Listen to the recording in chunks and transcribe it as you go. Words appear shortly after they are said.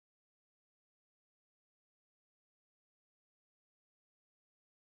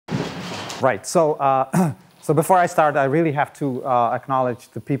Right. So, so before I start, I really have to acknowledge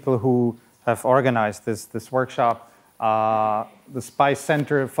the people who have organized this workshop. The SPICE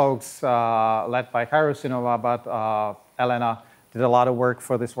Center folks, led by Karusinova, but Elena did a lot of work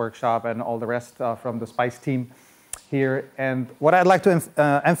for this workshop, and all the rest from the SPICE team here. And what I'd like to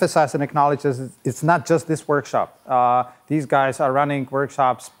emphasize and acknowledge is it's not just this workshop. These guys are running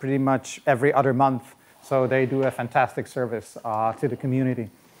workshops pretty much every other month, so they do a fantastic service to the community.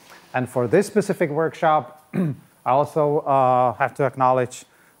 And for this specific workshop, I also have to acknowledge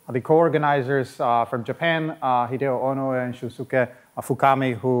the co-organizers from Japan, Hideo Ono and Shusuke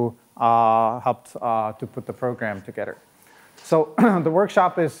Fukami, who helped to put the program together. So the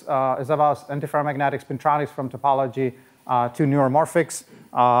workshop is about antiferromagnetic spintronics from topology to neuromorphics.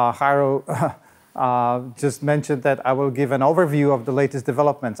 Jairo just mentioned that I will give an overview of the latest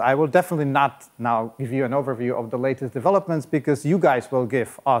developments. I will definitely not now give you an overview of the latest developments, because you guys will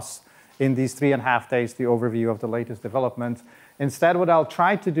give us in these 3.5 days the overview of the latest developments. Instead, what I'll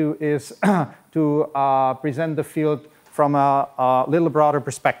try to do is to present the field from a little broader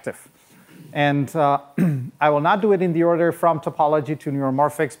perspective. And I will not do it in the order from topology to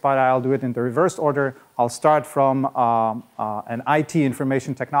neuromorphics, but I'll do it in the reverse order. I'll start from an IT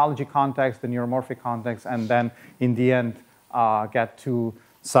information technology context, the neuromorphic context, and then in the end get to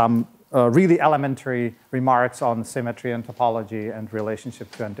some really elementary remarks on symmetry and topology and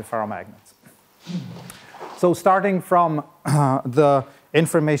relationship to antiferromagnets. So starting from the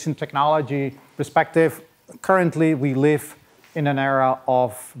information technology perspective, currently we live in an era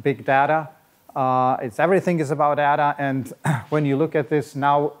of big data. Everything is about data, and when you look at this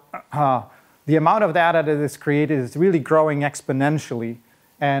now, the amount of data that is created is really growing exponentially,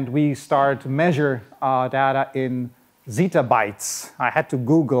 and we start to measure data in zettabytes. I had to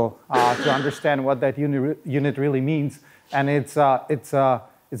Google to understand what that unit really means, and it's a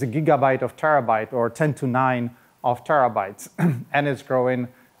gigabyte of terabyte, or 10 to 9 of terabytes, and it's growing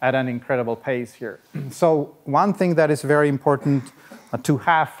at an incredible pace here. So one thing that is very important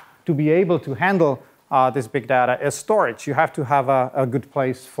to be able to handle this big data is storage. You have to have a good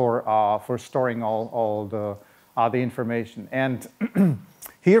place for storing all the information. And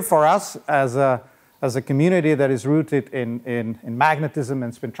here for us, as a community that is rooted in magnetism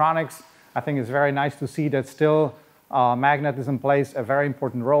and spintronics, I think it's very nice to see that still magnetism plays a very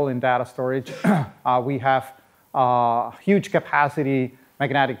important role in data storage. We have huge capacity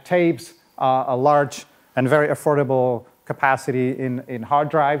magnetic tapes, a large and very affordable capacity in hard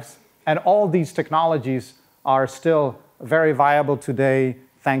drives. And all these technologies are still very viable today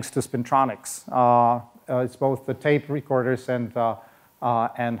thanks to Spintronics. It's both the tape recorders and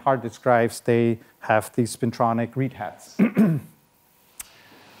hard disk drives. They have these Spintronic read heads.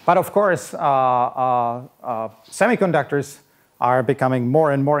 But of course, semiconductors are becoming more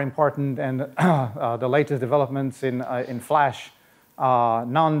and more important, and the latest developments in flash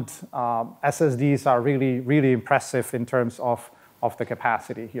NAND SSDs are really, really impressive in terms of the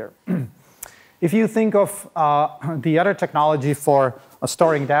capacity here. If you think of the other technology for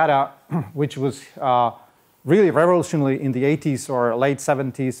storing data, which was really revolutionary in the 80s or late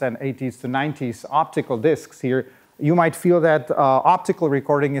 70s and 80s to 90s, optical disks here, you might feel that optical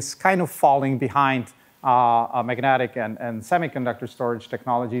recording is kind of falling behind magnetic and semiconductor storage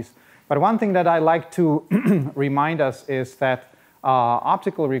technologies. But one thing that I like to remind us is that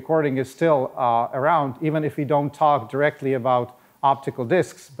optical recording is still around, even if we don't talk directly about optical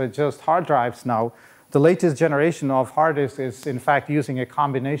disks, but just hard drives now. The latest generation of hard disks is, in fact, using a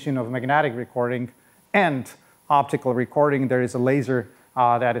combination of magnetic recording and optical recording. There is a laser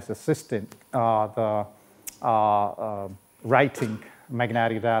that is assisting the writing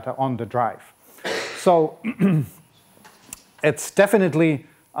magnetic data on the drive. So it's definitely,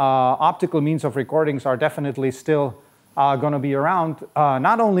 optical means of recordings are definitely still going to be around,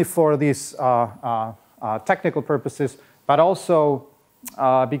 not only for these technical purposes, but also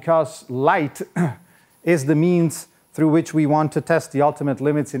because light is the means through which we want to test the ultimate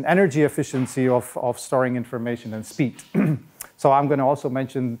limits in energy efficiency of storing information and speed. So I'm going to also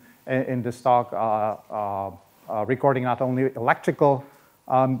mention in this talk recording not only electrical,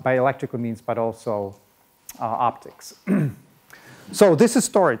 by electrical means, but also optics. So this is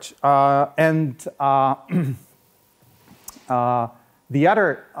storage. And the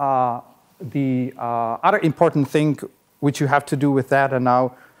other important thing which you have to do with data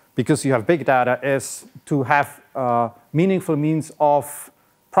now, because you have big data, is to have meaningful means of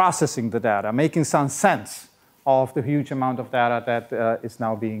processing the data, making some sense of the huge amount of data that is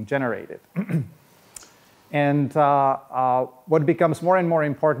now being generated. And what becomes more and more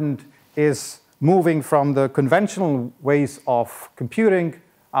important is moving from the conventional ways of computing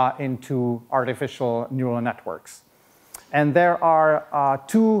into artificial neural networks. And there are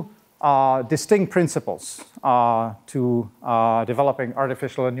two distinct principles to developing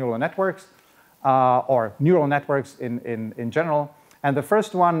artificial neural networks, or neural networks in general. And the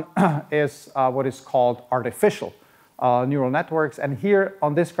first one is what is called artificial neural networks. And here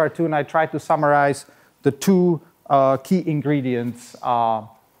on this cartoon, I tried to summarize the two key ingredients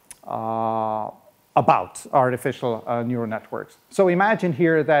about artificial neural networks. So imagine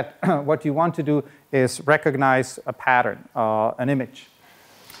here that what you want to do is recognize a pattern, an image.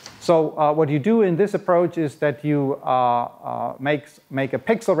 So what you do in this approach is that you make a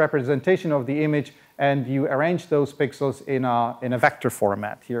pixel representation of the image, and you arrange those pixels in a vector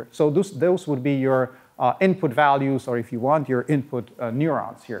format here. So those would be your input values, or if you want, your input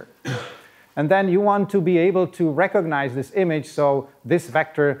neurons here. And then you want to be able to recognize this image, so this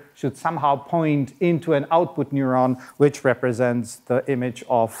vector should somehow point into an output neuron, which represents the image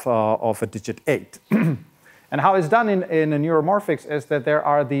of a digit 8. And how it's done in neuromorphics is that there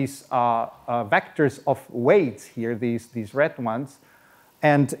are these vectors of weights here, these red ones.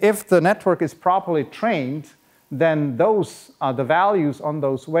 And if the network is properly trained, then the values on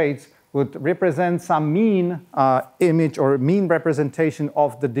those weights would represent some mean image or mean representation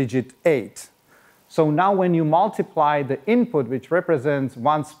of the digit 8. So now when you multiply the input, which represents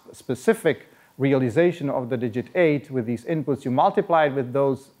one specific realization of the digit 8 with these inputs, you multiply it with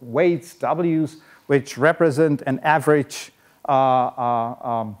those weights, W's, which represent an average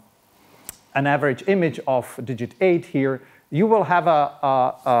image of digit 8 here, you will have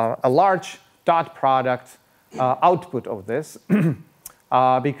a large dot product output of this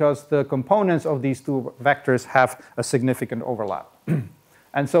because the components of these two vectors have a significant overlap.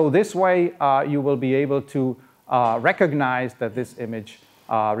 And so this way, you will be able to recognize that this image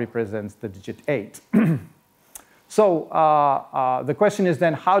represents the digit 8. So the question is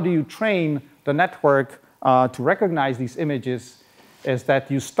then, how do you train the network to recognize these images? Is that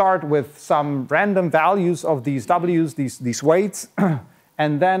you start with some random values of these W's, these weights,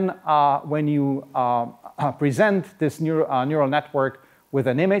 and then when you present this neural network with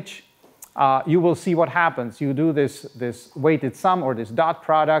an image, you will see what happens. You do this weighted sum or this dot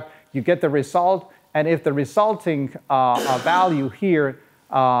product, you get the result, and if the resulting value here,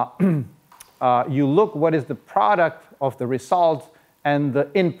 you look what is the product of the result and the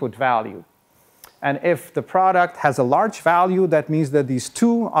input value. And if the product has a large value, that means that these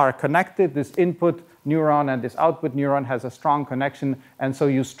two are connected. This input neuron and this output neuron has a strong connection, and so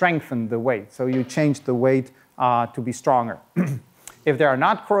you strengthen the weight. So you change the weight to be stronger. If they are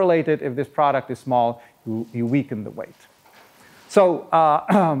not correlated, if this product is small, you weaken the weight. So,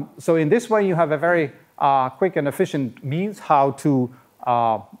 so in this way, you have a very quick and efficient means how to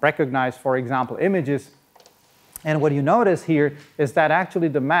recognize, for example, images. And what you notice here is that actually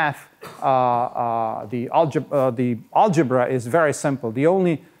the math, the algebra is very simple. The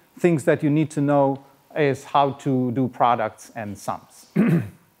only things that you need to know is how to do products and sums.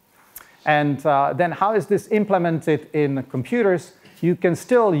 And then how is this implemented in computers? You can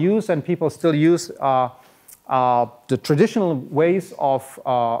still use, and people still use, the traditional ways of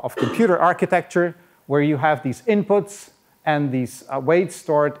computer architecture, where you have these inputs and these weights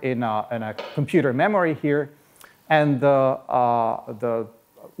stored in a computer memory here. And the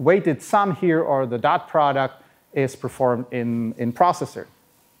weighted sum here, or the dot product, is performed in processor.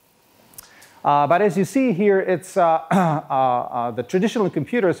 But as you see here, it's the traditional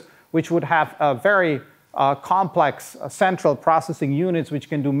computers, which would have a very complex central processing units, which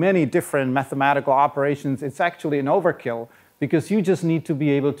can do many different mathematical operations. It's actually an overkill, because you just need to be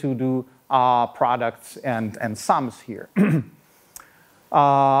able to do products and sums here.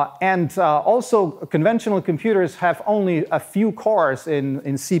 Also, conventional computers have only a few cores in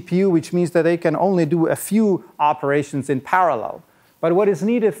CPU, which means that they can only do a few operations in parallel. But what is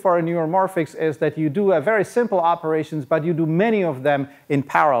needed for neuromorphics is that you do a very simple operations, but you do many of them in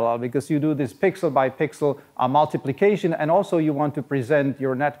parallel, because you do this pixel by pixel multiplication, and also you want to present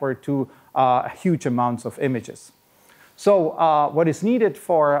your network to huge amounts of images. So what is needed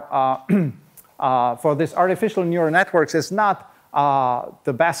for this artificial neural networks is not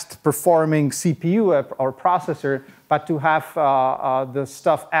the best performing CPU or processor, but to have the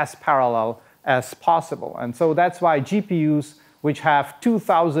stuff as parallel as possible. And so that's why GPUs, which have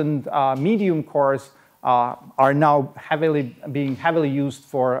 2,000 medium cores, are now being heavily used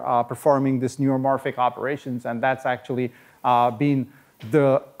for performing this neuromorphic operations. And that's actually been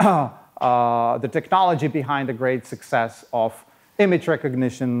the technology behind the great success of image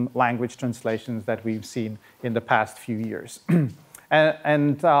recognition, language translations that we've seen in the past few years.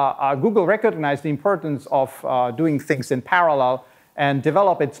 And Google recognized the importance of doing things in parallel, and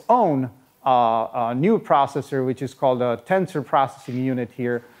develop its own new processor, which is called a tensor processing unit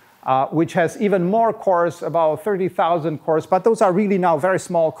here, which has even more cores, about 30,000 cores. But those are really now very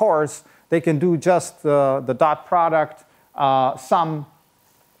small cores. They can do just the dot product sum.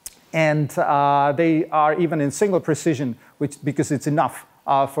 And they are even in single precision, because it's enough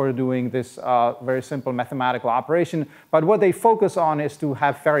for doing this very simple mathematical operation. But what they focus on is to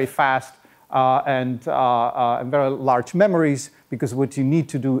have very fast and very large memories, because what you need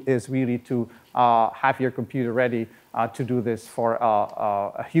to do is really to have your computer ready to do this for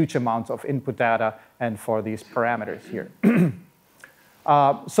a huge amount of input data and for these parameters here.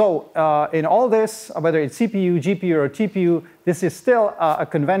 So in all this, whether it's CPU, GPU, or TPU, this is still a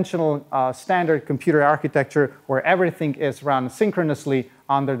conventional standard computer architecture where everything is run synchronously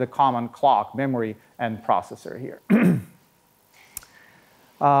under the common clock, memory, and processor here.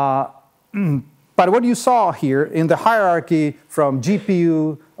 But what you saw here in the hierarchy from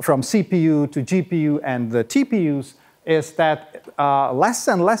CPU to GPU and the TPUs is that less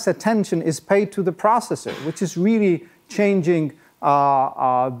and less attention is paid to the processor, which is really changing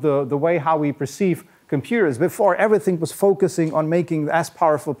the way how we perceive computers. Before, everything was focusing on making as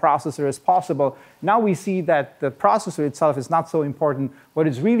powerful processor as possible. Now we see that the processor itself is not so important. What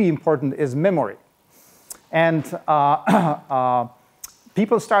is really important is memory. And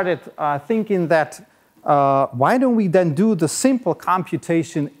people started thinking that why don't we then do the simple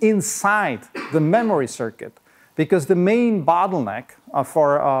computation inside the memory circuit? Because the main bottleneck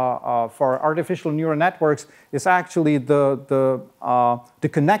for artificial neural networks is actually the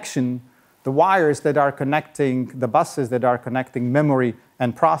connection, the wires that are connecting, the buses that are connecting memory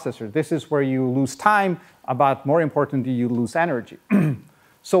and processor. This is where you lose time, but more importantly, you lose energy.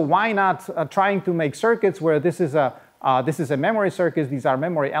 So why not trying to make circuits where this is a memory circuit, these are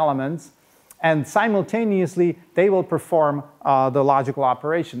memory elements, and simultaneously they will perform the logical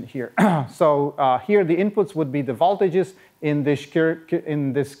operation here. So here the inputs would be the voltages in this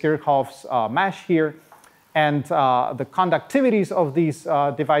Kirchhoff's mesh here, and the conductivities of these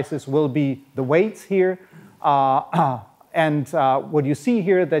devices will be the weights here. And what you see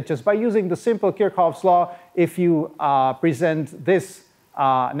here, that just by using the simple Kirchhoff's law, if you present this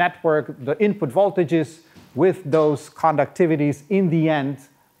network, the input voltages with those conductivities, in the end,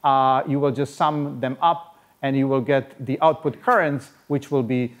 you will just sum them up, and you will get the output currents, which will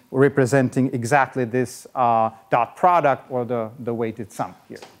be representing exactly this dot product or the weighted sum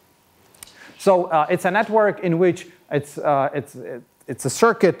here. So it's a network in which it's a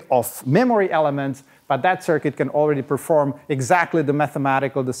circuit of memory elements, but that circuit can already perform exactly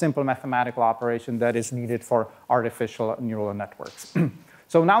the simple mathematical operation that is needed for artificial neural networks.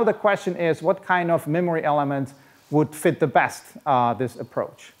 So now the question is, what kind of memory elements would fit the best this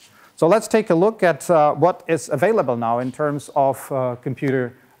approach? So let's take a look at what is available now in terms of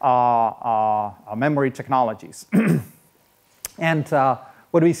computer memory technologies. And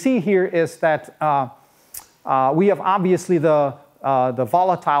what we see here is that we have obviously the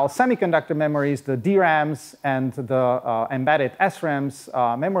volatile semiconductor memories, the DRAMs, and the embedded SRAMs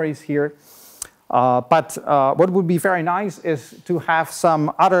memories here. But what would be very nice is to have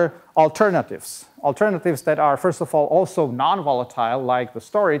some other alternatives. Alternatives that are, first of all, also non-volatile, like the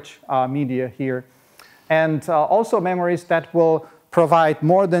storage media here. And also memories that will provide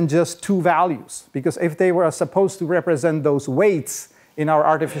more than just two values. Because if they were supposed to represent those weights in our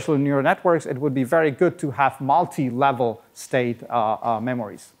artificial neural networks, it would be very good to have multi-level state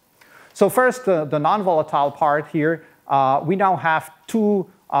memories. So first, the non-volatile part here, we now have two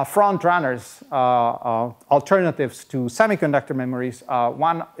front runners, alternatives to semiconductor memories.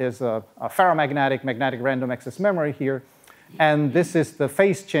 One is a ferromagnetic magnetic random access memory here, and this is the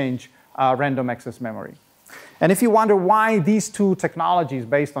phase change random access memory. And if you wonder why these two technologies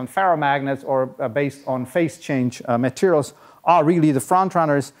based on ferromagnets or based on phase change materials are really the front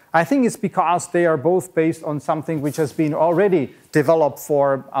runners, I think it's because they are both based on something which has been already developed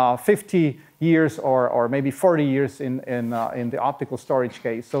for 50 years or maybe 40 years in the optical storage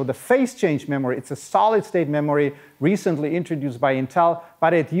case. So the phase change memory, it's a solid state memory recently introduced by Intel,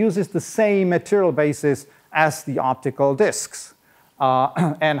 but it uses the same material basis as the optical disks.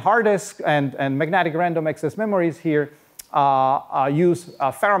 And hard disk and magnetic random access memories here use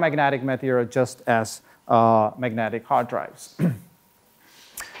ferromagnetic material just as magnetic hard drives.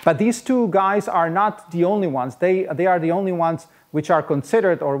 But these two guys are not the only ones. They are the only ones which are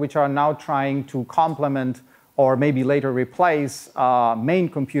considered or which are now trying to complement or maybe later replace main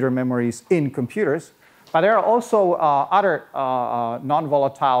computer memories in computers. But there are also other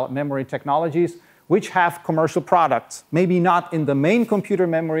non-volatile memory technologies which have commercial products. Maybe not in the main computer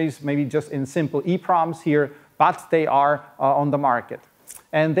memories, maybe just in simple EPROMs here, but they are on the market.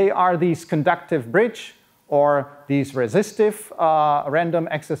 And they are these conductive bridge or these resistive random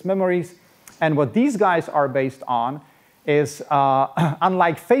access memories. And what these guys are based on is,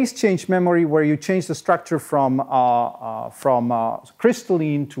 unlike phase change memory, where you change the structure from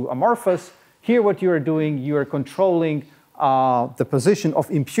crystalline to amorphous, here what you are doing, you are controlling the position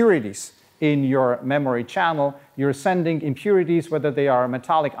of impurities in your memory channel. You're sending impurities, whether they are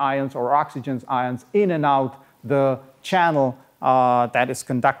metallic ions or oxygen ions, in and out the channel that is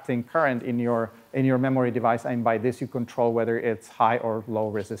conducting current in your memory device, and by this you control whether it's high or low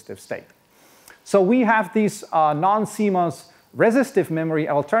resistive state. So we have these non-CMOS resistive memory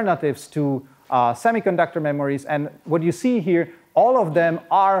alternatives to semiconductor memories, and what you see here, all of them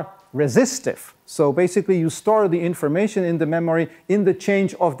are resistive. So basically you store the information in the memory in the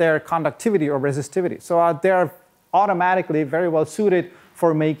change of their conductivity or resistivity. So they are automatically very well suited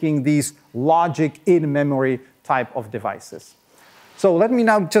for making these logic in-memory type of devices. So let me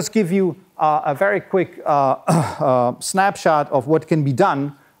now just give you a very quick snapshot of what can be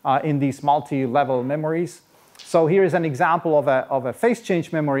done in these multi-level memories. So here is an example of a phase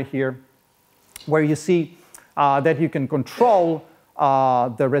change memory here, where you see that you can control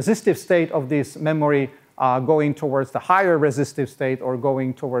the resistive state of this memory going towards the higher resistive state or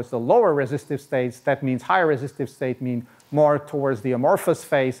going towards the lower resistive states. That means higher resistive state mean more towards the amorphous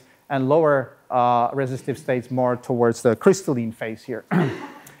phase, and lower resistive states more towards the crystalline phase here.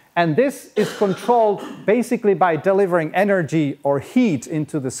 And this is controlled basically by delivering energy or heat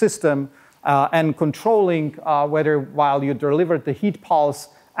into the system and controlling whether, while you delivered the heat pulse,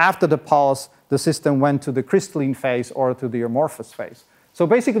 after the pulse, the system went to the crystalline phase or to the amorphous phase. So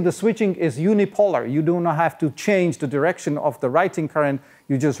basically the switching is unipolar. You do not have to change the direction of the writing current.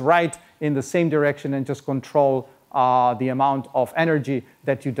 You just write in the same direction and just control the amount of energy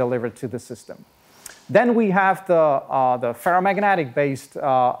that you deliver to the system. Then we have the ferromagnetic based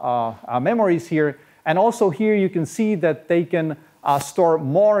memories here. And also here you can see that they can store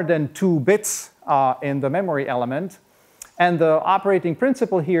more than 2 bits in the memory element. And the operating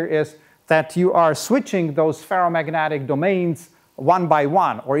principle here is that you are switching those ferromagnetic domains one by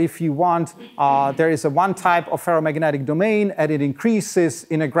one. Or if you want, there is one type of ferromagnetic domain, and it increases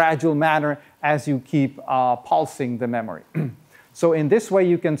in a gradual manner as you keep pulsing the memory. So in this way,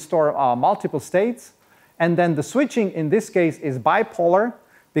 you can store multiple states. And then the switching in this case is bipolar,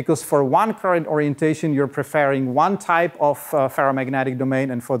 because for one current orientation, you're preferring one type of ferromagnetic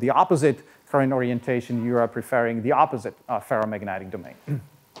domain, and for the opposite current orientation, you are preferring the opposite ferromagnetic domain.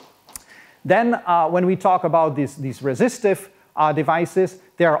 Then when we talk about these resistive devices,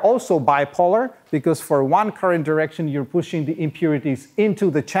 they are also bipolar, because for one current direction, you're pushing the impurities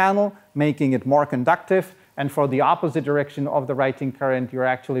into the channel, making it more conductive. And for the opposite direction of the writing current, you're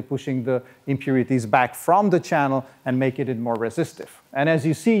actually pushing the impurities back from the channel and making it more resistive. And as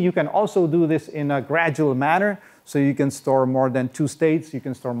you see, you can also do this in a gradual manner. So you can store more than 2 states. You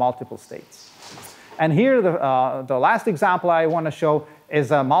can store multiple states. And here, the last example I want to show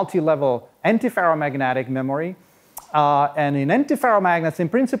is a multi-level antiferromagnetic memory. And in antiferromagnets, in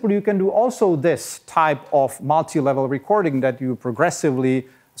principle, you can do also this type of multi-level recording, that you progressively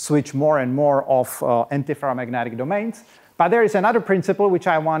switch more and more of antiferromagnetic domains. But there is another principle which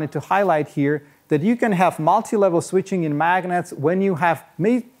I wanted to highlight here, that you can have multi-level switching in magnets when you have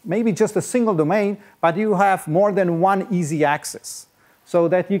maybe just a single domain, but you have more than one easy axis. So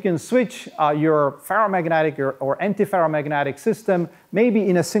that you can switch your ferromagnetic or antiferromagnetic system maybe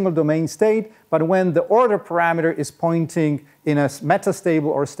in a single domain state, but when the order parameter is pointing in a metastable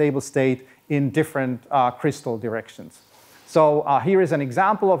or stable state in different crystal directions. So here is an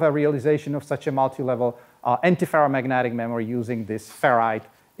example of a realization of such a multi-level antiferromagnetic memory using this ferrite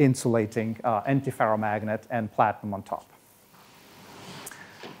insulating antiferromagnet and platinum on top.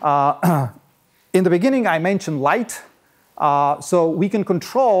 In the beginning, I mentioned light. So we can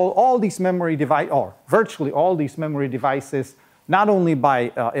control all these memory devices, or virtually all these memory devices, not only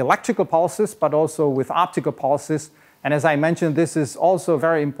by electrical pulses, but also with optical pulses. And as I mentioned, this is also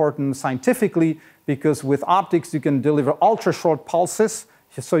very important scientifically, because with optics, you can deliver ultra-short pulses.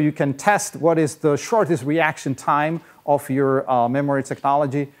 So you can test what is the shortest reaction time of your memory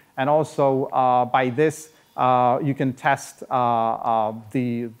technology. And also by this, you can test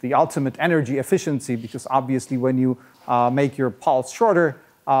the ultimate energy efficiency, because obviously when you make your pulse shorter,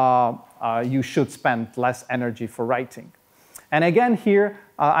 you should spend less energy for writing. And again here,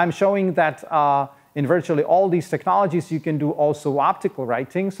 I'm showing that in virtually all these technologies, you can do also optical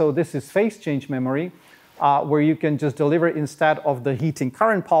writing. So this is phase change memory, where you can just deliver, instead of the heating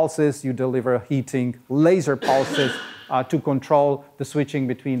current pulses, you deliver heating laser pulses to control the switching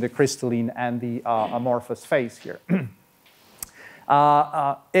between the crystalline and the amorphous phase here.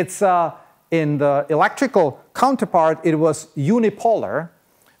 It's in the electrical counterpart, it was unipolar.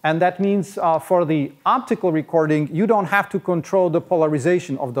 And that means for the optical recording, you don't have to control the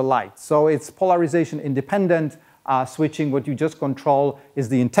polarization of the light. So it's polarization independent switching. What you just control is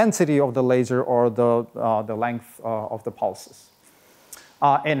the intensity of the laser or the length of the pulses.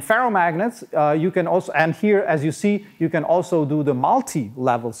 In ferromagnets, you can also, and here, as you see, you can also do the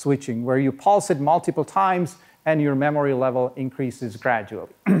multi-level switching, where you pulse it multiple times and your memory level increases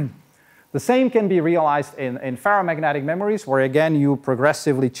gradually. The same can be realized in ferromagnetic memories, where again you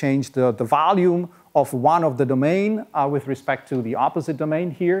progressively change the volume of one of the domain with respect to the opposite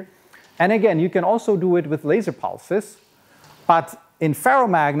domain here. And again, you can also do it with laser pulses. But in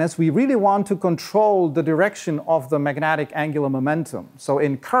ferromagnets, we really want to control the direction of the magnetic angular momentum. So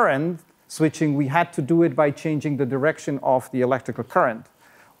in current switching, we had to do it by changing the direction of the electrical current.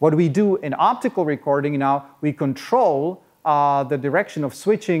 What we do in optical recording now, we control the direction of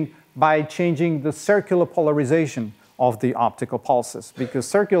switching by changing the circular polarization of the optical pulses, because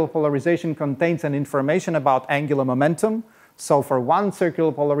circular polarization contains an information about angular momentum. So for one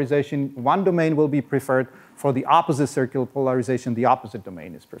circular polarization, one domain will be preferred. For the opposite circular polarization, the opposite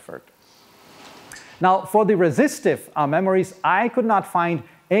domain is preferred. Now, for the resistive memories, I could not find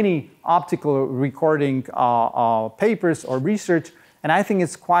any optical recording papers or research, and I think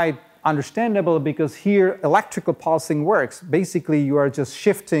it's quite understandable because here electrical pulsing works. Basically, you are just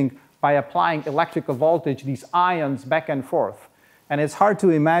shifting by applying electrical voltage these ions back and forth. And it's hard to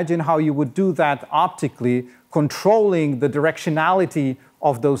imagine how you would do that optically, controlling the directionality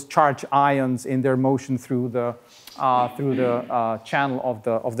of those charged ions in their motion through the channel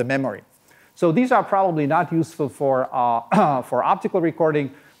of the memory. So these are probably not useful for optical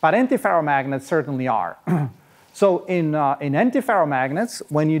recording, but antiferromagnets certainly are. So in antiferromagnets,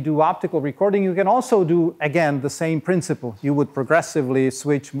 when you do optical recording, you can also do, again, the same principle. You would progressively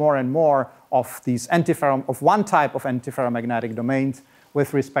switch more and more of these of one type of antiferromagnetic domains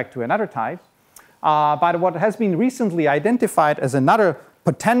with respect to another type. But what has been recently identified as another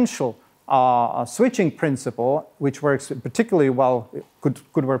potential switching principle, which works particularly well,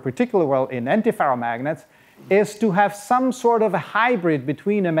 could work particularly well in antiferromagnets, is to have some sort of a hybrid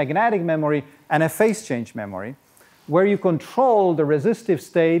between a magnetic memory and a phase change memory, where you control the resistive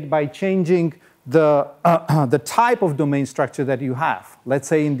state by changing the type of domain structure that you have. Let's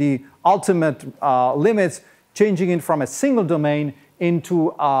say in the ultimate limits, changing it from a single domain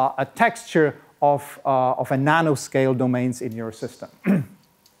into a texture of a nanoscale domains in your system.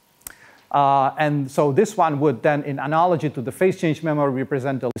 And so this one would then, in analogy to the phase change memory,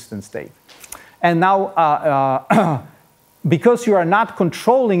 represent the resistant state. And now, because you are not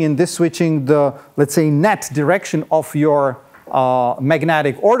controlling in this switching the, let's say, net direction of your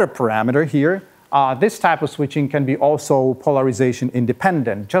magnetic order parameter here, this type of switching can be also polarization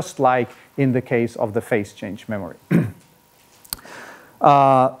independent, just like in the case of the phase change memory. In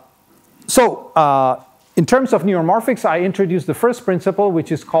terms of neuromorphics, I introduced the first principle,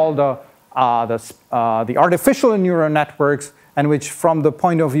 which is called the artificial neural networks, and which, from the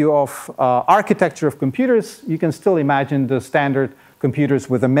point of view of architecture of computers, you can still imagine the standard computers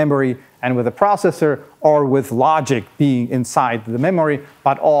with a memory and with a processor, or with logic being inside the memory,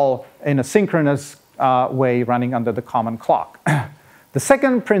 but all in a synchronous way running under the common clock. The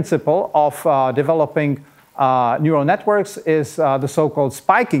second principle of developing neural networks is the so-called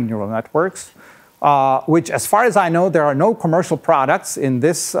spiking neural networks, which, as far as I know, there are no commercial products in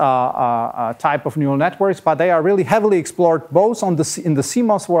this type of neural networks, but they are really heavily explored both in the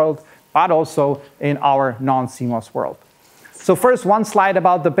CMOS world, but also in our non-CMOS world. So first, one slide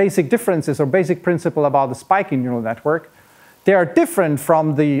about the basic differences or basic principle about the spiking neural network. They are different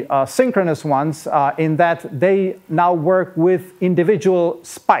from the synchronous ones in that they now work with individual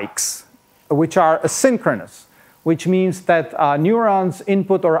spikes, which are asynchronous, which means that neurons,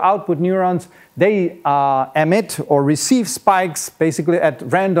 input or output neurons, they emit or receive spikes basically at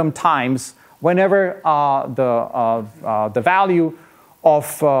random times whenever the value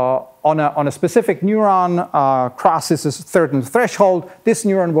of on a specific neuron crosses a certain threshold. This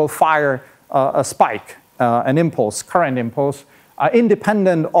neuron will fire a spike, an impulse, current impulse,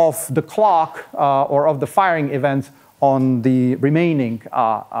 independent of the clock or of the firing events on the remaining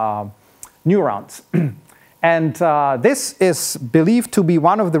neurons. And this is believed to be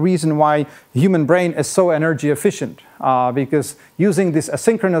one of the reasons why human brain is so energy efficient, because using this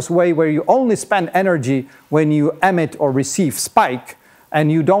asynchronous way where you only spend energy when you emit or receive spike, and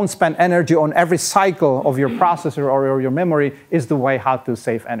you don't spend energy on every cycle of your processor or your memory, is the way how to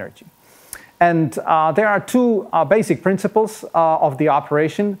save energy. And there are two basic principles of the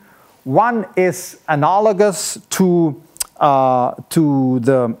operation. One is analogous to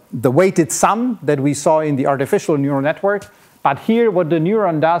the weighted sum that we saw in the artificial neural network. But here what the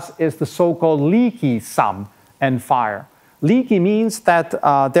neuron does is the so-called leaky sum and fire. Leaky means that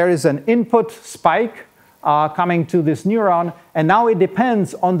there is an input spike coming to this neuron, and now it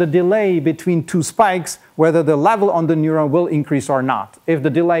depends on the delay between two spikes whether the level on the neuron will increase or not. If the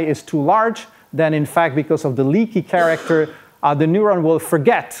delay is too large, then in fact, because of the leaky character, the neuron will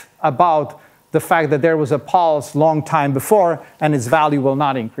forget about the fact that there was a pulse long time before, and its value will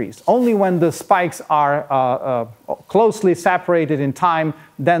not increase. Only when the spikes are closely separated in time,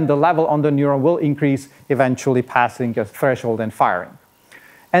 then the level on the neuron will increase, eventually passing a threshold and firing.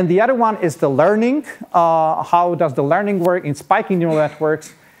 And the other one is the learning. How does the learning work in spiking neural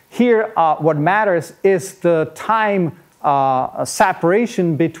networks? Here, what matters is the time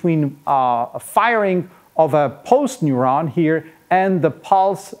separation between firing of a post neuron here and the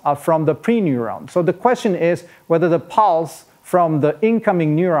pulse from the pre-neuron. So the question is whether the pulse from the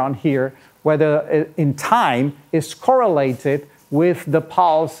incoming neuron here, whether in time is correlated with the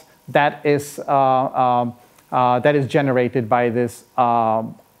pulse that is generated by this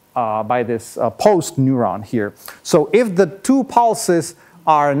post neuron here. So if the two pulses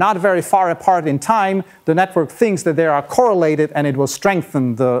are not very far apart in time, the network thinks that they are correlated, and it will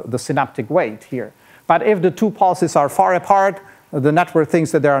strengthen the synaptic weight here. But if the two pulses are far apart, the network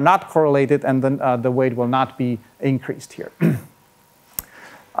thinks that they are not correlated, and then the weight will not be increased here.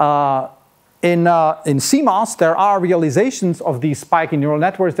 In CMOS, there are realizations of these spiking neural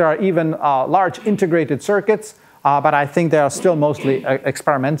networks. There are even large integrated circuits, but I think they are still mostly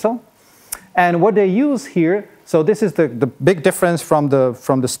experimental. And what they use here, so this is the big difference from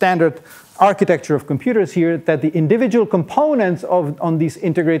the standard architecture of computers here, that the individual components on these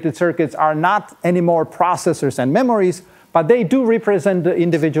integrated circuits are not anymore processors and memories, but they do represent the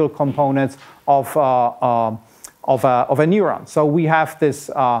individual components of a neuron. So we have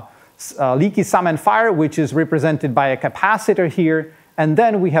this leaky sum and fire, which is represented by a capacitor here, and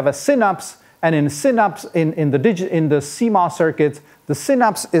then we have a synapse. And in synapse, in the CMOS circuits, the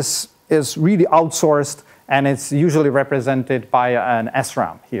synapse is really outsourced, and it's usually represented by an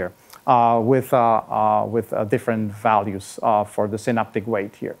SRAM here with different values for the synaptic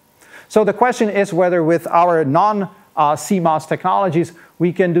weight here. So the question is whether with our non-CMOS technologies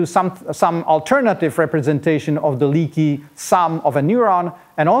we can do some alternative representation of the leaky sum of a neuron,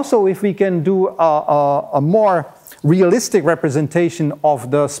 and also if we can do a more realistic representation of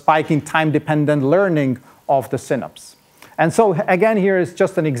the spiking time-dependent learning of the synapse. And so again, here is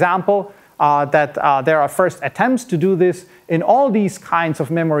just an example that there are first attempts to do this in all these kinds of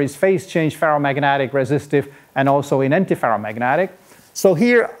memories: phase change, ferromagnetic, resistive, and also in antiferromagnetic. So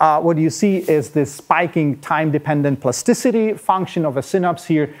here, what you see is this spiking time-dependent plasticity function of a synapse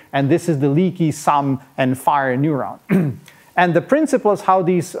here, and this is the leaky sum and fire neuron. And the principle is how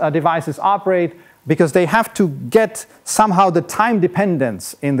these devices operate, because they have to get somehow the time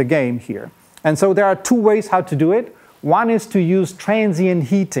dependence in the game here. And so there are two ways how to do it. One is to use transient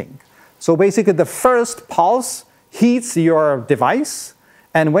heating. So basically the first pulse heats your device,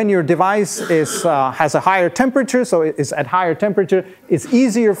 and when your device has a higher temperature, so it is at higher temperature, it's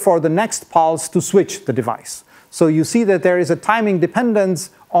easier for the next pulse to switch the device. So you see that there is a timing dependence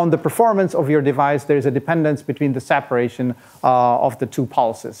on the performance of your device. There is a dependence between the separation of the two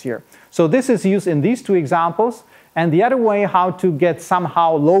pulses here. So this is used in these two examples. And the other way how to get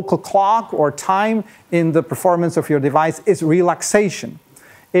somehow local clock or time in the performance of your device is relaxation.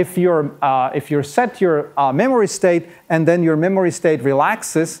 If you set your memory state and then your memory state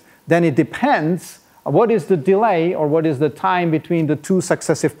relaxes, then it depends what is the delay or what is the time between the two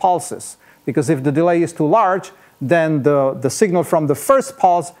successive pulses. Because if the delay is too large, then the signal from the first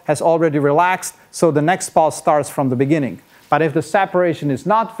pulse has already relaxed, so the next pulse starts from the beginning. But if the separation is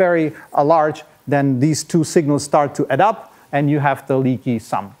not very large, then these two signals start to add up, and you have the leaky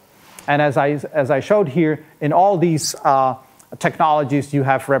sum. And as I showed here, in all these technologies, you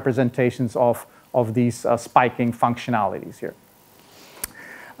have representations of these spiking functionalities here.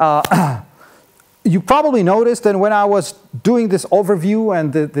 You probably noticed that when I was doing this overview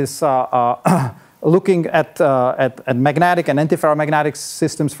and this looking at magnetic and antiferromagnetic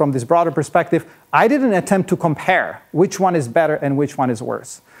systems from this broader perspective, I didn't attempt to compare which one is better and which one is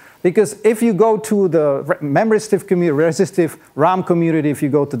worse. Because if you go to the memory-resistive community, resistive RAM community, if you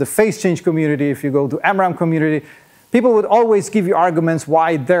go to the phase change community, if you go to MRAM community, people would always give you arguments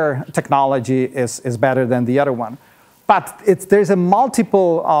why their technology is better than the other one. But there's a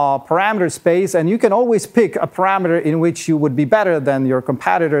multiple parameter space, and you can always pick a parameter in which you would be better than your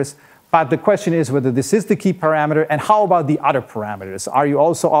competitors. But the question is whether this is the key parameter, and how about the other parameters? Are you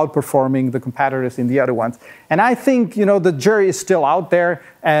also outperforming the competitors in the other ones? And I think, you know, the jury is still out there,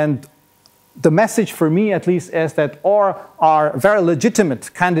 and the message for me, at least, is that OR are very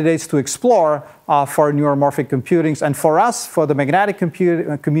legitimate candidates to explore for neuromorphic computings. And for us, for the magnetic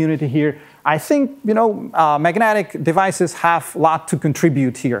community here, I think, you know, magnetic devices have a lot to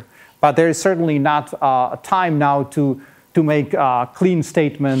contribute here. But there is certainly not a time now to make a clean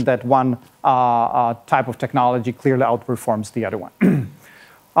statement that one type of technology clearly outperforms the other one.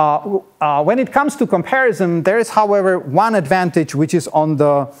 When it comes to comparison, there is, however, one advantage, which is on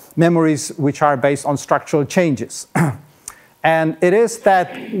the memories which are based on structural changes. And it is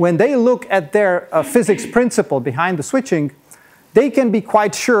that when they look at their physics principle behind the switching, they can be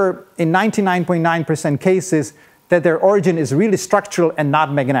quite sure in 99.9% cases that their origin is really structural and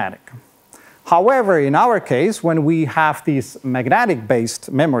not magnetic. However, in our case, when we have these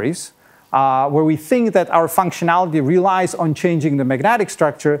magnetic-based memories, where we think that our functionality relies on changing the magnetic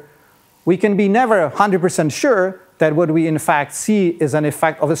structure, we can be never 100% sure that what we in fact see is an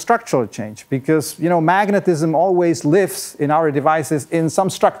effect of a structural change, because, you know, magnetism always lives in our devices in some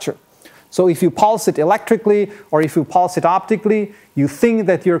structure. So if you pulse it electrically or if you pulse it optically, you think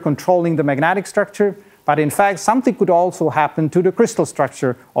that you're controlling the magnetic structure, but in fact something could also happen to the crystal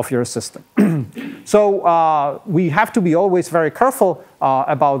structure of your system. So we have to be always very careful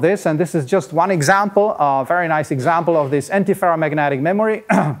about this, and this is just one example, a very nice example of this antiferromagnetic memory,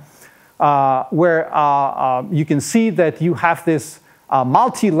 where you can see that you have this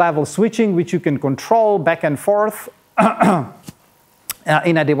multi-level switching which you can control back and forth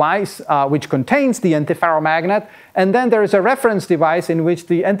in a device which contains the antiferromagnet, and then there is a reference device in which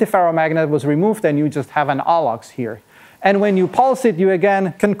the antiferromagnet was removed and you just have an AUX here. And when you pulse it, you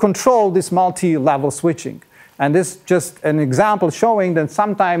again can control this multi-level switching. And this is just an example showing that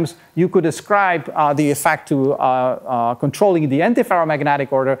sometimes you could ascribe the effect to controlling the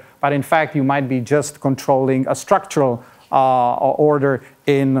antiferromagnetic order, but in fact you might be just controlling a structural order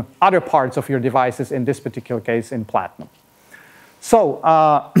in other parts of your devices, in this particular case in platinum. So,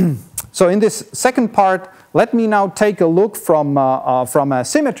 so in this second part, let me now take a look from a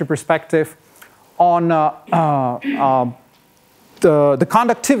symmetry perspective on the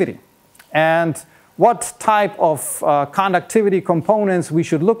conductivity and what type of conductivity components we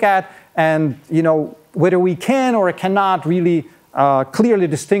should look at, and, you know, whether we can or cannot really clearly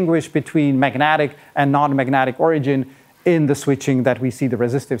distinguish between magnetic and non-magnetic origin in the switching that we see, the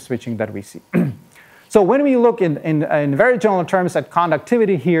resistive switching that we see. So when we look in very general terms at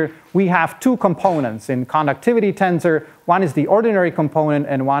conductivity here, we have two components in conductivity tensor. One is the ordinary component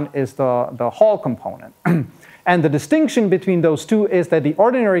and one is the Hall component. And the distinction between those two is that the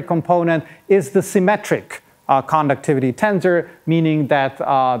ordinary component is the symmetric conductivity tensor, meaning that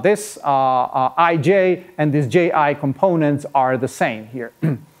this ij and this ji components are the same here.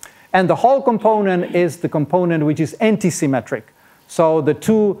 And the Hall component is the component which is antisymmetric. So the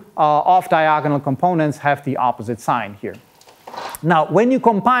two off-diagonal components have the opposite sign here. Now, when you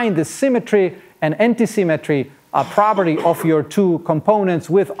combine the symmetry and antisymmetry property of your two components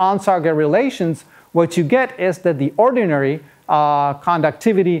with Onsager relations, what you get is that the ordinary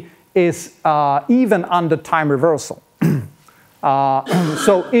conductivity is even under time reversal.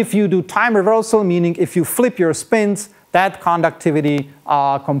 So if you do time reversal, meaning if you flip your spins, that conductivity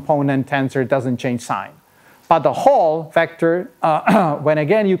component tensor doesn't change sign. But the Hall vector, when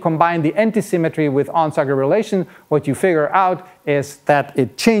again you combine the antisymmetry with Onsager relation, what you figure out is that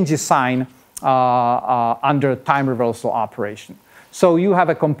it changes sign under time reversal operation. So you have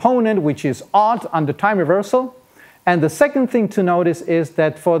a component which is odd under time reversal. And the second thing to notice is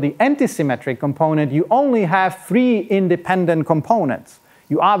that for the antisymmetric component, you only have 3 independent components.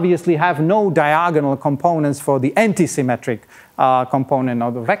 You obviously have no diagonal components for the antisymmetric component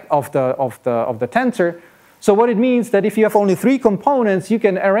of the tensor. So what it means that if you have only 3 components, you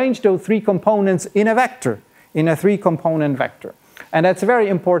can arrange those 3 components in a vector, in a 3-component vector. And that's very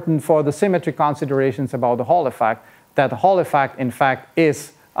important for the symmetry considerations about the Hall effect, that the Hall effect, in fact,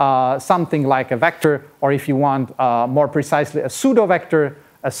 is something like a vector, or if you want more precisely, a pseudo-vector.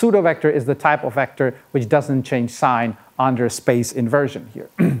 A pseudo-vector is the type of vector which doesn't change sign under space inversion here.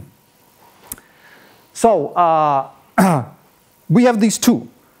 So we have these two.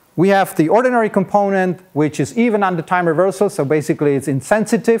 We have the ordinary component, which is even under time reversal, so basically it's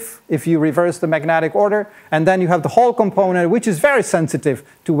insensitive if you reverse the magnetic order. And then you have the Hall component, which is very sensitive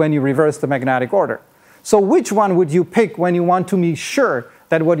to when you reverse the magnetic order. So which one would you pick when you want to be sure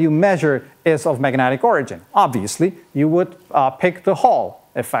that what you measure is of magnetic origin? Obviously, you would pick the Hall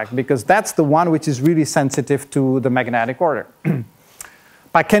effect, because that's the one which is really sensitive to the magnetic order.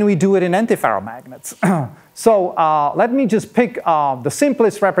 But can we do it in antiferromagnets? So let me just pick the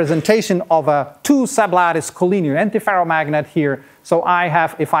simplest representation of a two sublattice collinear antiferromagnet here. So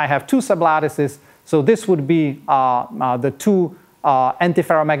if I have two sublattices, so this would be the two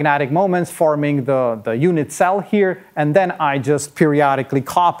antiferromagnetic moments forming the unit cell here, and then I just periodically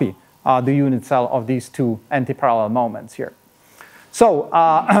copy the unit cell of these two antiparallel moments here. So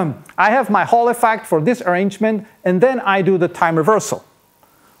I have my Hall effect for this arrangement, and then I do the time reversal.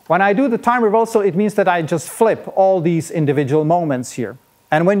 When I do the time reversal, it means that I just flip all these individual moments here.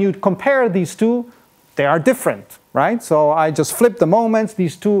 And when you compare these two, they are different, right? So I just flip the moments.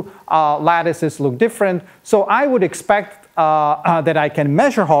 These two lattices look different. So I would expect that I can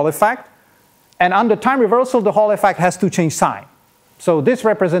measure Hall effect. And under time reversal, the Hall effect has to change sign. So this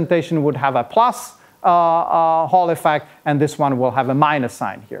representation would have a plus Hall effect, and this one will have a minus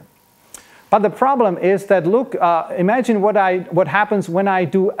sign here. But the problem is that, look, imagine what happens when I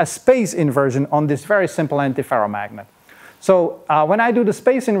do a space inversion on this very simple antiferromagnet. So when I do the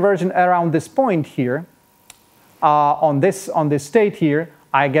space inversion around this point here, on this state here,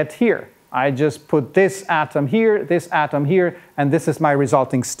 I get here. I just put this atom here, and this is my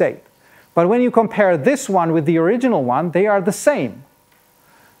resulting state. But when you compare this one with the original one, they are the same.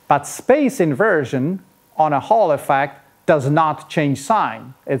 But space inversion on a Hall effect does not change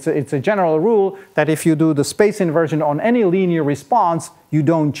sign. It's a general rule that if you do the space inversion on any linear response, you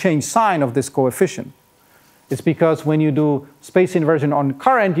don't change sign of this coefficient. It's because when you do space inversion on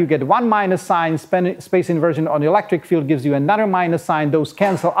current, you get one minus sign. Space inversion on the electric field gives you another minus sign. Those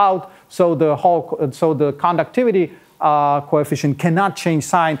cancel out, so the conductivity coefficient cannot change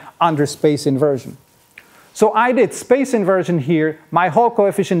sign under space inversion. So I did space inversion here. My Hall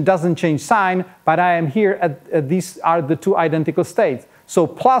coefficient doesn't change sign, but I am here at these are the two identical states. So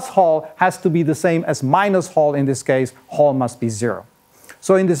plus Hall has to be the same as minus Hall in this case. Hall must be 0.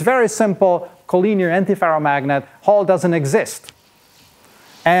 So in this very simple collinear antiferromagnet, Hall doesn't exist.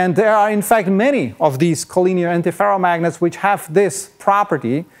 And there are, in fact, many of these collinear antiferromagnets which have this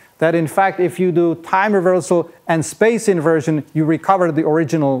property that, in fact, if you do time reversal and space inversion, you recover the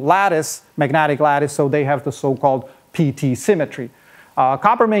original lattice, magnetic lattice, so they have the so-called PT symmetry.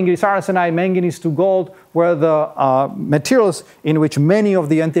 Copper, manganese, arsenide, manganese to gold were the materials in which many of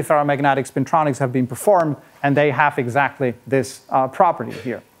the antiferromagnetic spintronics have been performed, and they have exactly this property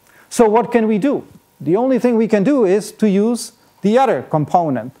here. So what can we do? The only thing we can do is to use the other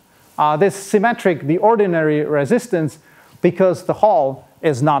component, this symmetric, the ordinary resistance, because the Hall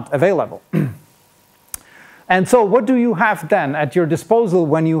is not available. And so what do you have then at your disposal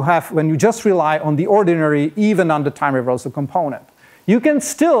when you just rely on the ordinary, even on the time reversal component? You can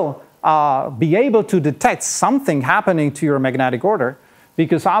still be able to detect something happening to your magnetic order,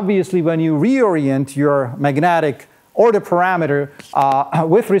 because obviously when you reorient your magnetic order parameter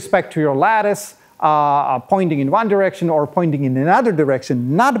with respect to your lattice, pointing in one direction or pointing in another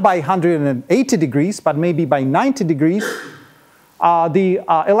direction, not by 180 degrees, but maybe by 90 degrees, the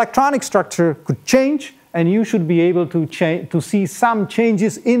electronic structure could change, and you should be able to see some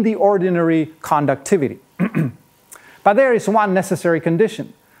changes in the ordinary conductivity. But there is one necessary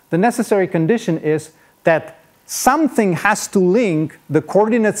condition. The necessary condition is that something has to link the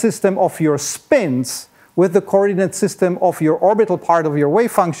coordinate system of your spins with the coordinate system of your orbital part of your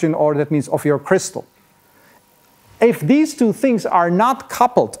wave function, or that means of your crystal. If these two things are not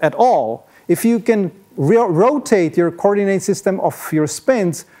coupled at all, if you can rotate your coordinate system of your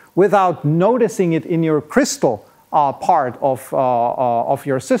spins without noticing it in your crystal part of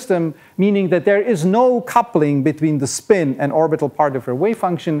your system, meaning that there is no coupling between the spin and orbital part of your wave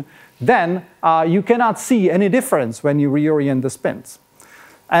function, then you cannot see any difference when you reorient the spins.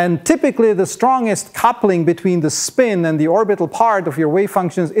 And typically the strongest coupling between the spin and the orbital part of your wave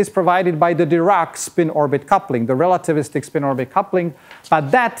functions is provided by the Dirac spin-orbit coupling, the relativistic spin-orbit coupling,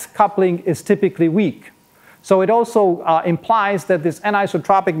 but that coupling is typically weak. So it also implies that this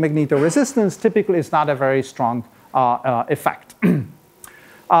anisotropic magnetoresistance typically is not a very strong effect.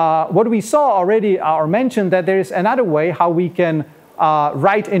 What we saw already or mentioned that there is another way how we can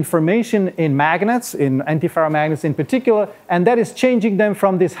write information in magnets, in antiferromagnets in particular, and that is changing them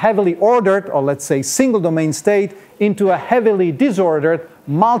from this heavily ordered, or let's say single domain state, into a heavily disordered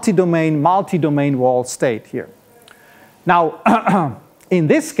multi-domain wall state here. Now, in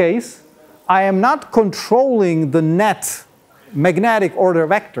this case, I am not controlling the net magnetic order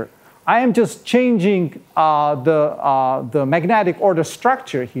vector. I am just changing the magnetic order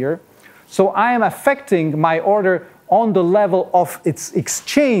structure here. So I am affecting my order on the level of its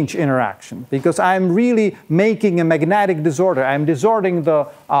exchange interaction, because I'm really making a magnetic disorder. I'm disordering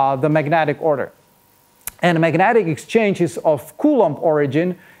the magnetic order. and magnetic exchange is of Coulomb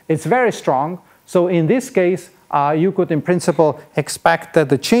origin, it's very strong. So in this case, you could in principle expect that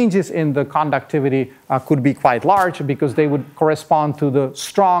the changes in the conductivity could be quite large because they would correspond to the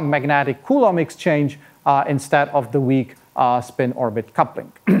strong magnetic Coulomb exchange instead of the weak spin-orbit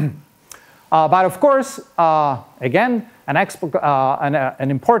coupling. But of course, again,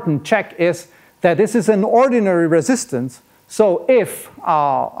 an important check is that this is an ordinary resistance. So if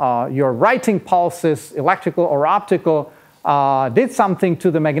your writing pulses, electrical or optical, did something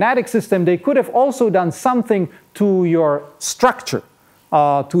to the magnetic system, they could have also done something to your structure,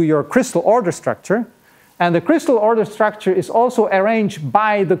 to your crystal order structure. And the crystal order structure is also arranged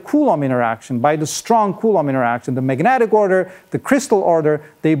by the Coulomb interaction, by the strong Coulomb interaction. The magnetic order, the crystal order,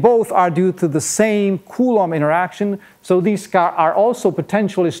 they both are due to the same Coulomb interaction. So these are also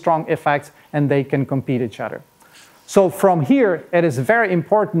potentially strong effects, and they can compete each other. So from here, it is very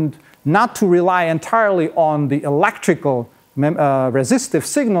important not to rely entirely on the electrical resistive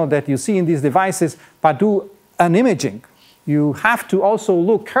signal that you see in these devices, but do an imaging. You have to also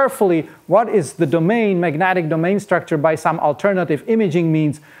look carefully what is the domain, magnetic domain structure by some alternative imaging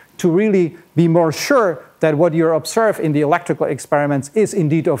means to really be more sure that what you observe in the electrical experiments is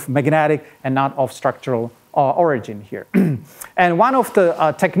indeed of magnetic and not of structural origin here. And one of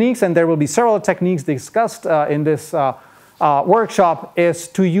the techniques, and there will be several techniques discussed in this workshop, is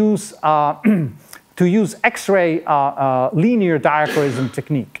to use X-ray linear diachroism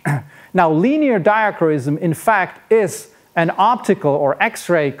technique. Now, linear diachroism, in fact, is an optical or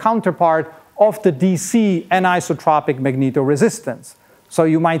X-ray counterpart of the DC anisotropic magnetoresistance. So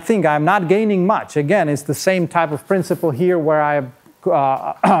you might think I'm not gaining much. Again, it's the same type of principle here where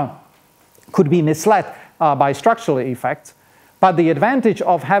I could be misled by structural effects. But the advantage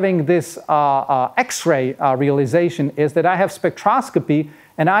of having this X-ray realization is that I have spectroscopy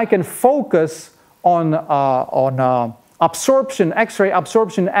and I can focus on absorption, X-ray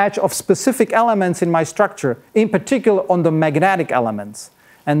absorption edge of specific elements in my structure, in particular on the magnetic elements.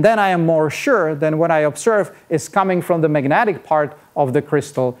 And then I am more sure that what I observe is coming from the magnetic part of the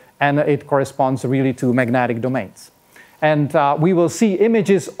crystal, and it corresponds really to magnetic domains. And we will see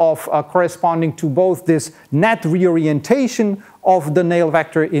images of corresponding to both this net reorientation of the Néel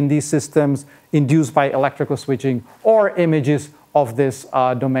vector in these systems induced by electrical switching, or images of this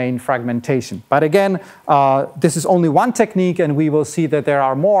domain fragmentation. But again, this is only one technique, and we will see that there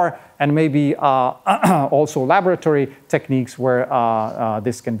are more, and maybe also laboratory techniques where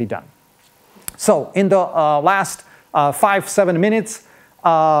this can be done. So in the last 5-7 minutes,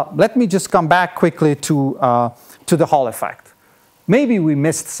 let me just come back quickly to the Hall effect. Maybe we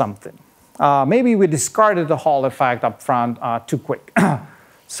missed something. Maybe we discarded the Hall effect up front too quick.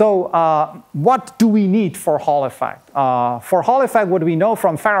 So what do we need for Hall effect? For Hall effect, what we know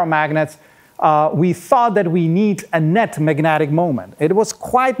from ferromagnets, we thought that we need a net magnetic moment. It was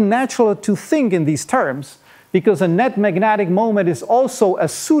quite natural to think in these terms, because a net magnetic moment is also a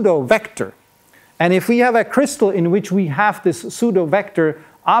pseudo vector. And if we have a crystal in which we have this pseudo vector,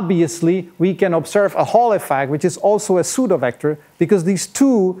 obviously we can observe a Hall effect, which is also a pseudo vector, because these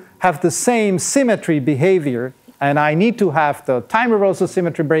two have the same symmetry behavior. And I need to have the time reversal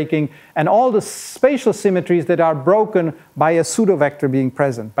symmetry breaking and all the spatial symmetries that are broken by a pseudo-vector being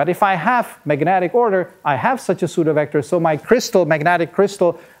present. But if I have magnetic order, I have such a pseudo-vector, so my crystal, magnetic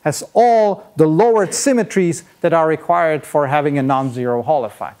crystal, has all the lowered symmetries that are required for having a non-zero Hall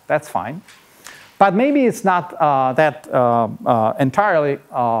effect. That's fine. But maybe it's not that entirely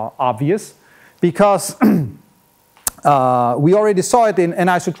obvious, because we already saw it in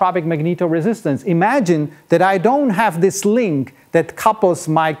anisotropic magnetoresistance. Imagine that I don't have this link that couples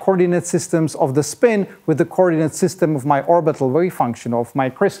my coordinate systems of the spin with the coordinate system of my orbital wave function of my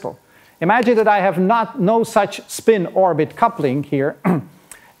crystal. Imagine that I have no such spin-orbit coupling here.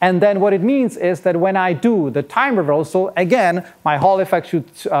 And then what it means is that when I do the time reversal, again, my Hall effect should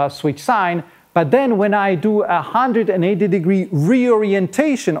switch sign. But then when I do a 180-degree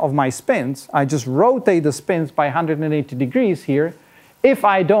reorientation of my spins, I just rotate the spins by 180 degrees here. If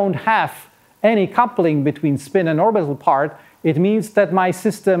I don't have any coupling between spin and orbital part, it means that my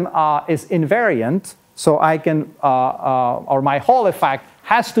system is invariant. So I can, or my Hall effect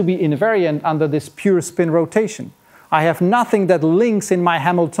has to be invariant under this pure spin rotation. I have nothing that links in my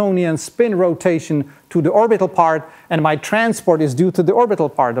Hamiltonian spin rotation to the orbital part, and my transport is due to the orbital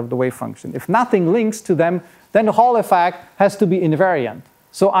part of the wave function. If nothing links to them, then the Hall effect has to be invariant.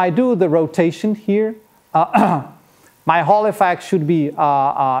 So I do the rotation here. My Hall effect should be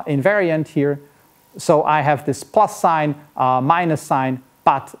invariant here. So I have this plus sign, minus sign,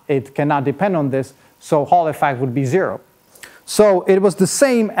 but it cannot depend on this. So Hall effect would be 0. So it was the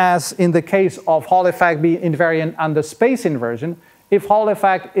same as in the case of Hall effect being invariant under space inversion. If Hall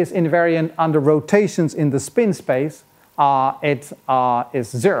effect is invariant under rotations in the spin space, it is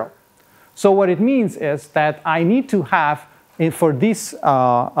 0. So what it means is that I need to have, for this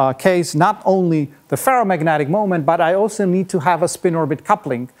case, not only the ferromagnetic moment, but I also need to have a spin-orbit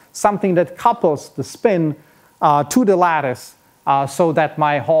coupling, something that couples the spin to the lattice so that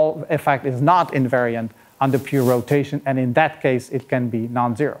my Hall effect is not invariant under pure rotation, and in that case, it can be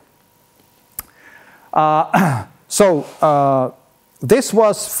non-zero. This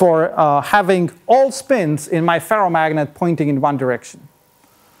was for having all spins in my ferromagnet pointing in one direction.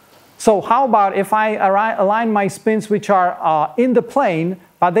 So how about if I align my spins which are in the plane,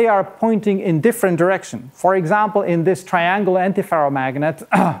 but they are pointing in different direction? For example, in this triangular antiferromagnet,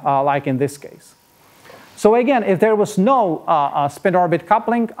 like in this case. So again, if there was no spin-orbit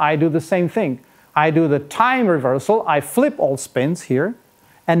coupling, I do the same thing. I do the time reversal, I flip all spins here,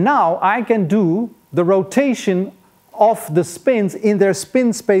 and now I can do the rotation of the spins in their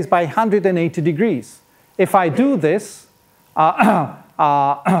spin space by 180 degrees. If I do this,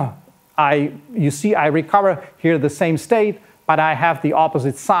 you see I recover here the same state, but I have the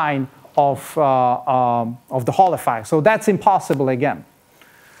opposite sign of the Hall effect. So that's impossible again.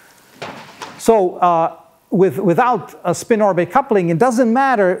 So without a spin-orbit coupling, it doesn't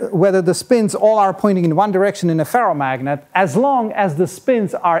matter whether the spins all are pointing in one direction in a ferromagnet, as long as the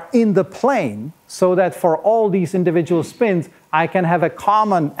spins are in the plane, so that for all these individual spins, I can have a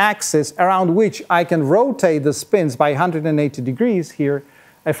common axis around which I can rotate the spins by 180 degrees here.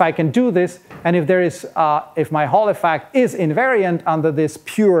 If I can do this, and if there is, if my Hall effect is invariant under this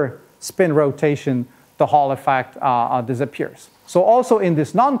pure spin rotation, the Hall effect disappears. So also in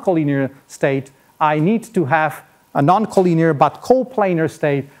this non-collinear state, I need to have a non-collinear but coplanar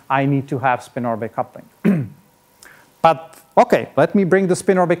state. I need to have spin-orbit coupling. But okay, let me bring the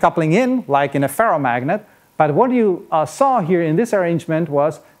spin-orbit coupling in, like in a ferromagnet. But what you saw here in this arrangement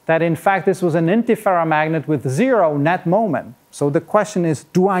was that in fact this was an antiferromagnet with 0 net moment. So the question is,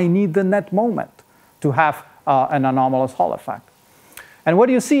 do I need the net moment to have an anomalous Hall effect? And what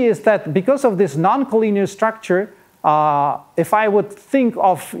you see is that because of this non-collinear structure, if I would think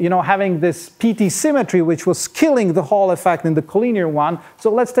of having this PT symmetry, which was killing the Hall effect in the collinear one,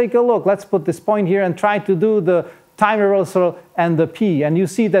 so let's take a look. Let's put this point here and try to do the time reversal and the P. And you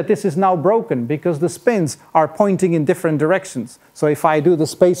see that this is now broken because the spins are pointing in different directions. So if I do the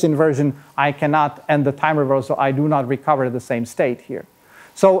space inversion, I cannot, and the time reversal, I do not recover the same state here.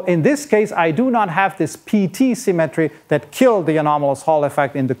 So in this case, I do not have this PT symmetry that killed the anomalous Hall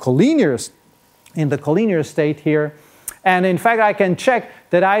effect in the collinear state here. And in fact, I can check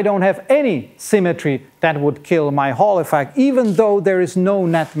that I don't have any symmetry that would kill my Hall effect, even though there is no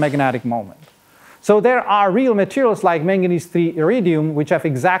net magnetic moment. So there are real materials like manganese-3 iridium, which have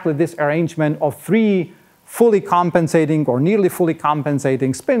exactly this arrangement of 3 fully compensating or nearly fully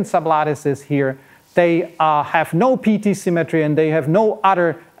compensating spin sublattices here. They have no PT symmetry, and they have no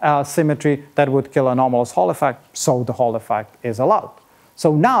other symmetry that would kill anomalous Hall effect, so the Hall effect is allowed.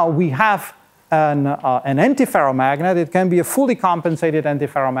 So now we have an antiferromagnet. It can be a fully compensated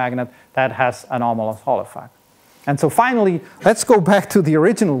antiferromagnet that has anomalous Hall effect. And so finally, let's go back to the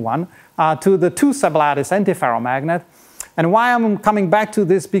original one, to the 2 sublattice antiferromagnet. And why I'm coming back to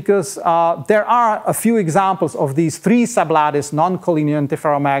this, because there are a few examples of these 3 sublattice non-collinear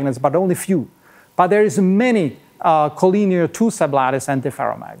antiferromagnets, but only few. But there is many collinear 2 sublattice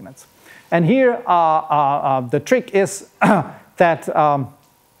antiferromagnets. And here the trick is that,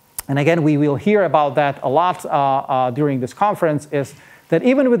 and again we will hear about that a lot during this conference, is that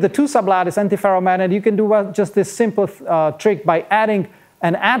even with the 2 sublattice antiferromagnet, you can do just this simple trick by adding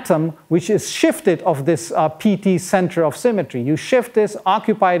an atom which is shifted of this PT center of symmetry. You shift this,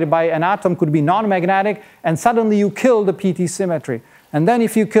 occupied by an atom, could be non-magnetic, and suddenly you kill the PT symmetry. And then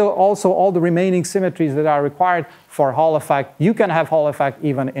if you kill also all the remaining symmetries that are required for Hall effect, you can have Hall effect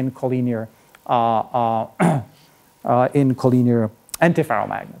even in collinear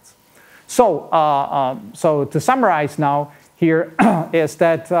antiferromagnets. So to summarize now here is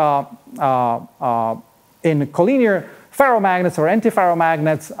that in collinear ferromagnets or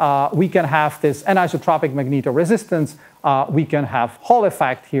antiferromagnets, we can have this anisotropic magnetoresistance, we can have Hall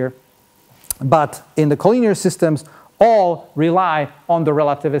effect here, but in the collinear systems, all rely on the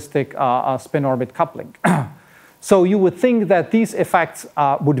relativistic spin-orbit coupling. So you would think that these effects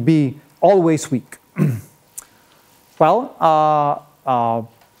would be always weak. Well,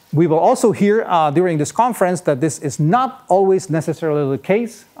 we will also hear during this conference that this is not always necessarily the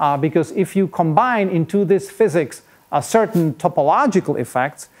case, because if you combine into this physics certain topological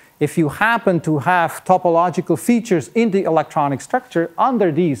effects, if you happen to have topological features in the electronic structure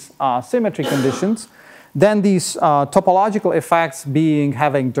under these symmetry conditions, then these topological effects, being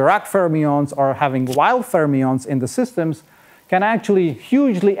having Dirac fermions or having wild fermions in the systems, can actually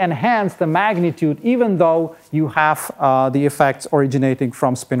hugely enhance the magnitude, even though you have the effects originating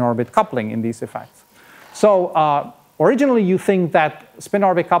from spin-orbit coupling in these effects. So originally, you think that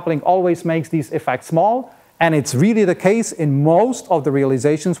spin-orbit coupling always makes these effects small, and it's really the case in most of the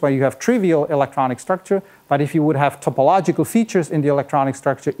realizations where you have trivial electronic structure. But if you would have topological features in the electronic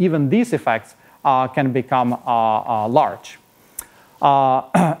structure, even these effects can become large.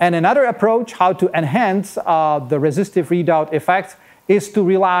 And another approach how to enhance the resistive readout effects is to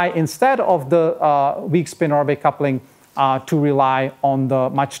rely, instead of the weak spin-orbit coupling, to rely on the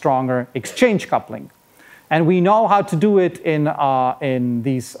much stronger exchange coupling. And we know how to do it in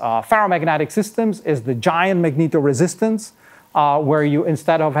these ferromagnetic systems is the giant magnetoresistance, where you,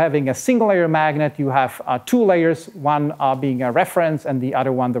 instead of having a single layer magnet, you have 2 layers, one being a reference and the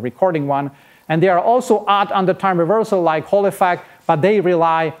other one the recording one. And they are also odd under time reversal like Hall effect, but they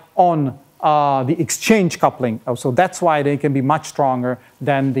rely on the exchange coupling. So that's why they can be much stronger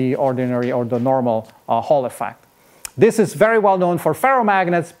than the ordinary or the normal Hall effect. This is very well known for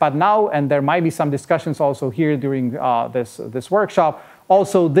ferromagnets, but now, and there might be some discussions also here during this workshop,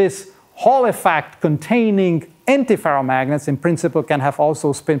 also this Hall effect containing antiferromagnets in principle can have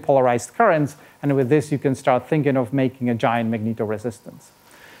also spin polarized currents, and with this you can start thinking of making a giant magnetoresistance.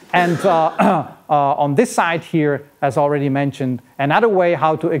 And on this side here, as already mentioned, another way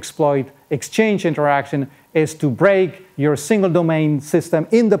how to exploit exchange interaction is to break your single domain system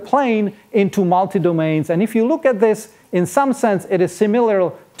in the plane into multi-domains. And if you look at this, in some sense, it is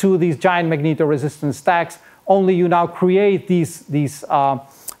similar to these giant magnetoresistance stacks, only you now create these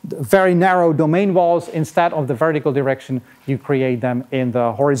very narrow domain walls. Instead of the vertical direction, you create them in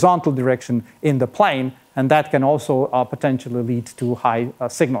the horizontal direction in the plane. And that can also potentially lead to high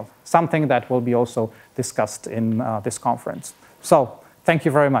signal, something that will be also discussed in this conference. So thank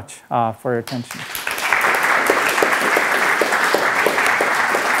you very much for your attention.